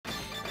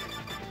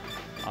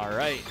All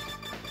right.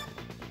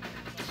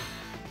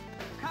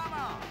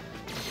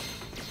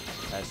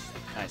 That's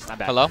nice. Not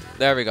bad. Hello?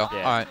 There we go. Yeah.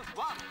 All right.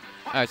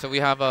 All right, so we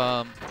have,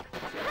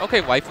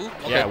 okay, waifu.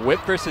 Okay. Yeah, whip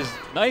versus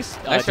nice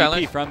Nice DP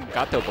challenge. from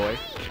Gatoboy.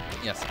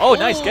 Yes. Oh,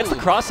 nice. Gets the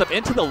cross up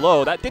into the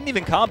low. That didn't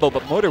even combo,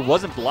 but Motor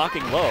wasn't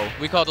blocking low.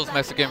 We call those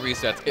Mexican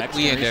resets.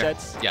 We in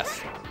resets? there.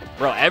 Yes.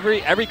 Bro,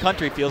 every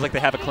country feels like they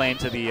have a claim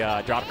to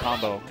the drop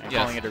combo and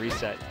calling it a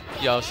reset.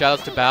 Yo, shout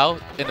outs to Bao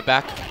in the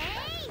back.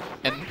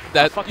 And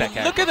that, fuck that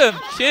cat. Look at him,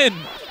 Shin.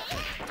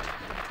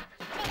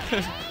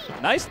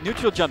 Nice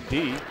neutral jump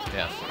D.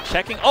 Yeah.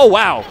 Checking. Oh,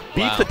 wow.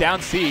 Beats Wow. the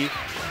down C.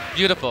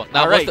 Beautiful.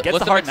 Now, All right, gets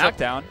what's the hard mix-up?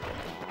 knockdown.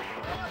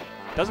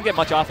 Doesn't get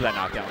much off of that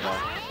knockdown, though.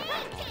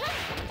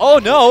 Oh,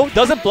 no.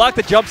 Doesn't block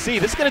the jump C.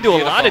 This is going to do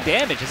a lot of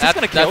damage. Is this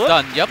going to kill him?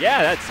 That's done. Yep.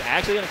 Yeah, that's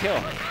actually going to kill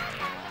him.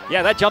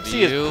 Yeah, that jump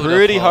C is Beautiful.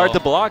 pretty hard to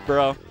block,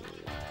 bro.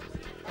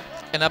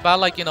 And about,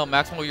 like, you know,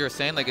 Maximum, what you were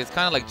saying, like, it's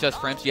kind of like just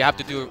frames. You have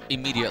to do it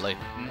immediately.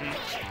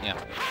 Mm-hmm.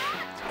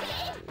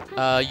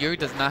 Yeah. Yuri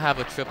does not have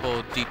a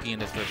triple DP in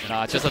this version.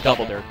 Nah, it's just a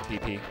double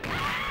DP.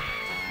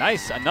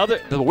 Nice.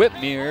 The whip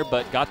mirror,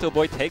 but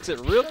Gatoboy takes it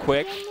real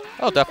quick.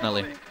 Oh,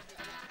 definitely.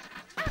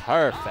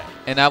 Perfect.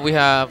 And now we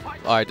have,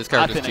 all right, this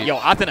character's cheap. Yo,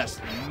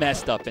 Athena's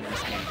messed up in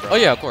this game, bro. Oh,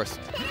 yeah, of course.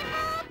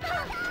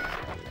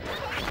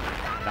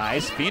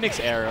 Nice. Phoenix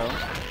arrow.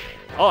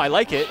 Oh, I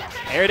like it.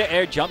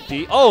 Air-to-air jump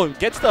D. Oh,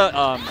 gets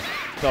the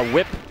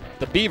whip,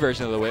 the B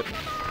version of the whip,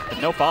 but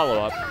no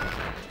follow-up.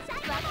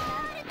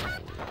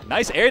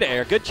 Nice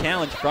air-to-air. Good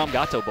challenge from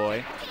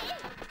Gatoboy.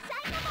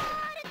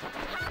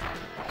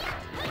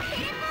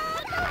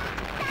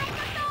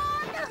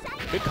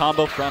 Good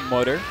combo from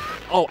Motor.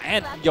 Oh,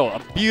 and, yo, a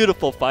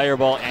beautiful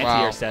fireball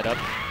anti-air setup.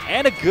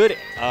 And a good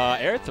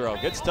air throw.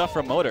 Good stuff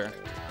from Motor.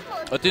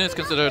 Athena's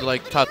considered,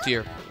 like, top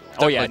tier.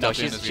 Oh, yeah, Definitely no, top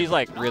tier in this she's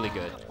like, really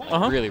good.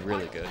 Uh-huh. Really,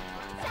 really good.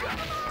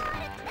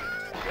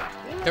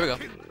 Here we go.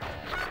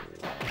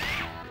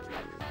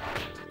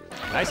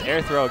 Nice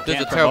air throw again This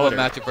is a from terrible Motor.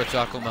 matchup for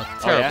Chakuma. Oh,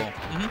 Terrible.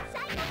 yeah?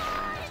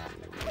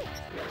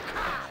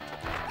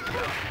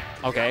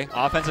 Okay,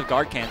 offensive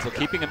guard cancel,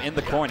 keeping him in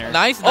the corner.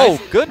 Nice, Oh,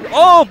 nice. good.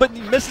 Oh, but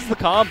he misses the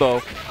combo.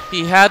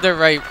 He had the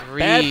right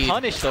read. Bad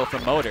punish, though,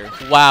 from Motor.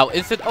 Wow.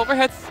 Instant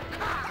overhead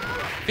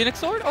Phoenix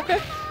Sword? Okay.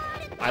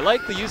 I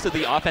like the use of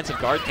the offensive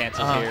guard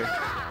cancels here.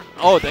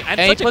 Oh, and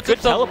he such a puts good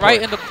himself teleport.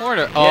 right in the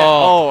corner. Yeah.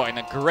 Oh. Oh, and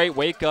a great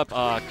wake-up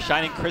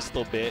Shining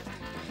Crystal bit.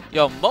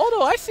 Yo,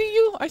 Moto, I see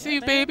you. I see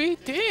you, baby.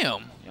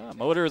 Damn. Yeah,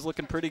 Motor is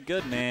looking pretty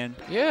good, man.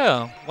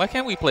 Yeah. Why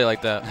can't we play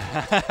like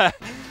that?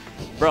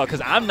 Bro,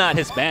 because I'm not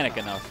Hispanic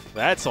enough.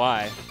 That's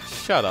why.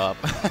 Shut up.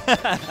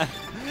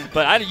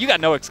 But you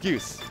got no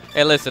excuse.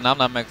 Hey, listen, I'm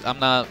not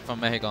from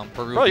Mexico. I'm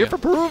Peruvian. Bro, you're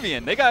from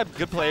Peruvian. They got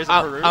good players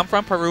in Peru. I'm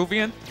from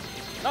Peruvian.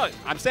 No,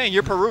 I'm saying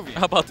you're Peruvian.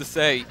 I'm about to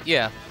say,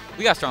 yeah,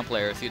 we got strong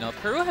players. You know,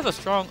 Peru has a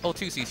strong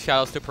O2C.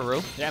 Shoutouts to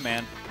Peru. Yeah,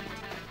 man.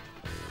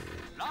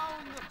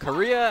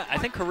 Korea, I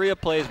think Korea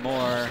plays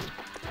more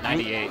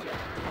 98.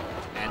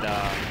 And,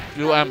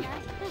 UM.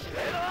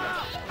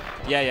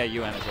 Yeah,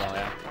 UM as well,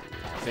 yeah.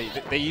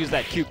 They use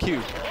that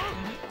QQ.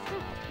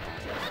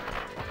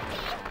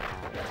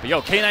 But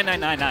yo,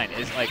 K9999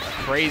 is like a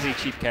crazy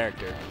cheap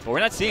character. But we're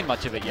not seeing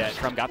much of it yet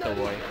from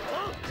Gatoboy.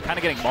 He's kind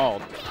of getting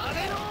mauled.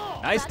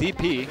 Nice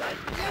DP.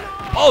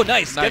 Oh,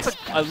 nice. Gets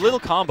a little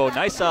combo.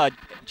 Nice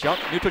jump,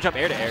 neutral jump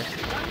air to air.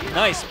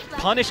 Nice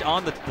punish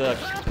on the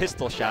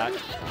pistol shot.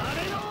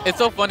 It's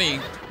so funny.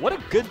 What a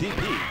good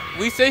DP.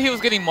 We say he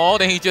was getting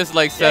mauled, and he just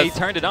like says. Yeah, he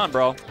turned it on,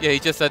 bro. Yeah, he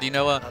just said, you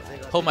know what?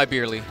 Hold my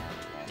beerly.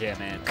 Yeah,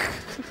 man.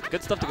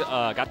 Good stuff to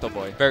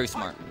Gatoboy. Very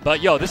smart.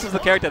 But yo, this is the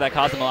character that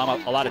caused him a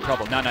lot of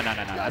trouble. No.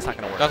 That's not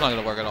gonna work. That's not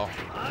gonna work at all.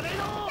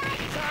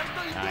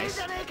 Nice.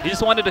 He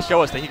just wanted to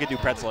show us that he could do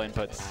pretzel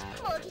inputs.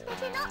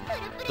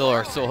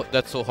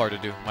 That's so hard to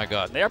do. My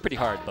God. They are pretty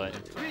hard, but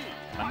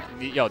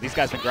yo, these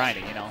guys been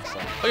grinding, you know. So.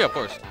 Oh yeah, of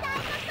course.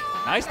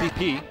 Nice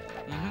DP.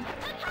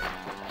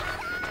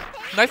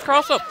 Nice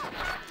cross up.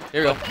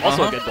 Here we go.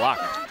 Also a good block.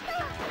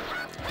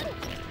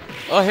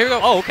 Oh, here we go.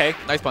 Oh, okay.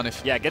 Nice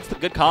punish. Yeah, gets the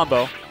good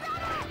combo.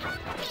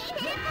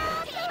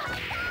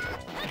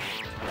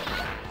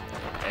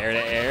 Air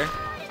to air.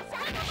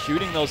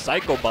 Shooting those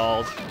psycho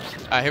balls.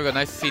 All right, here we go.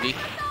 Nice CD.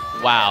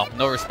 Wow,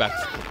 no respect.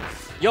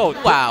 Yo,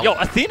 wow. Yo,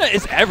 Athena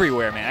is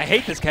everywhere, man. I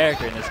hate this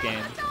character in this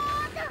game.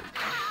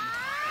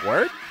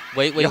 Word?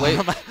 Wait.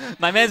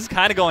 My man's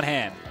kind of going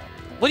ham.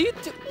 What do you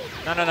do?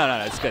 No.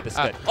 It's good. It's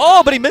good.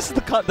 Oh, but he misses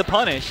the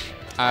punish.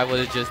 I would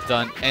have just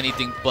done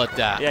anything but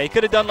that. Yeah, he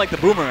could have done like the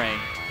boomerang.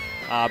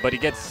 But he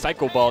gets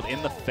psycho balled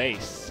in the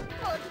face.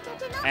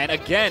 And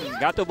again,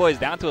 Gatoboy is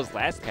down to his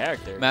last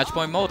character. Match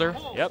point Molder.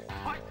 Yep.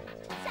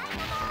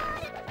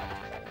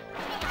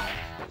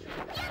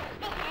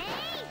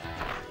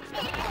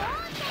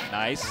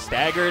 Nice.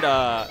 Staggered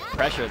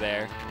pressure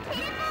there.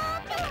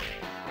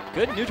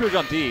 Good neutral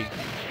jump D.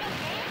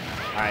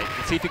 All right,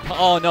 let's see if he...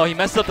 Oh, no, he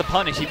messed up the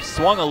punish. He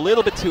swung a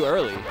little bit too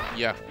early.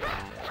 Yeah.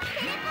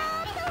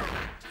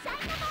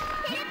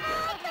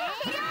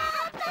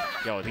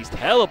 Yo, these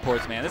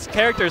teleports, man. This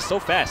character is so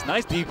fast.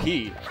 Nice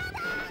DP.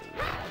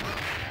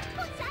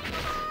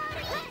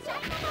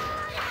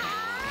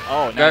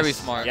 Oh, nice. Very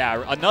smart.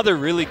 Yeah, another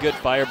really good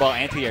fireball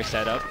anti-air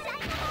setup.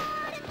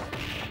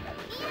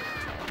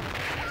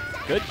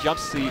 Good jump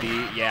CD.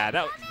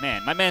 Yeah,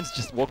 man, my man's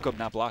just woke up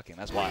not blocking.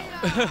 That's wild.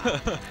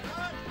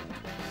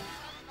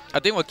 I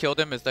think what killed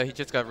him is that he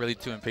just got really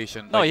too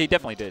impatient. No, like, he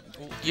definitely did.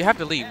 You have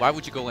to leave. Why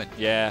would you go in?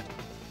 Yeah.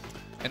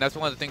 And that's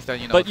one of the things that,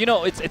 you know. But, you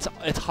know,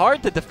 it's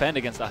hard to defend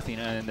against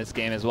Athena in this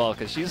game as well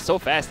because she's so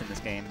fast in this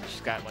game.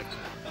 She's got, like,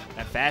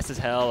 that fast as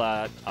hell,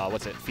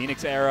 what's it,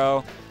 Phoenix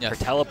Arrow. Yes.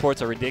 Her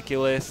teleports are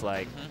ridiculous.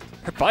 Like,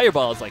 her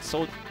fireball is, like,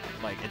 so,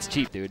 like, it's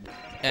cheap, dude.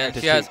 And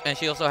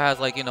she also has,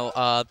 like, you know,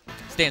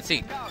 stand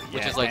C,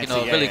 which is, like, you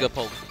know, a really good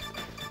poke.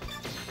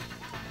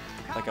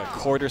 Like a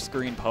quarter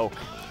screen poke.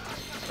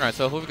 All right,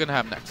 so who are we going to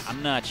have next?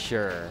 I'm not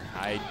sure.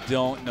 I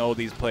don't know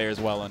these players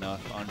well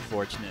enough,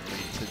 unfortunately,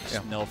 to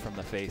just know from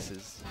the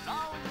faces.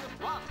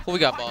 Who we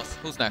got, boss?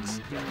 Who's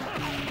next?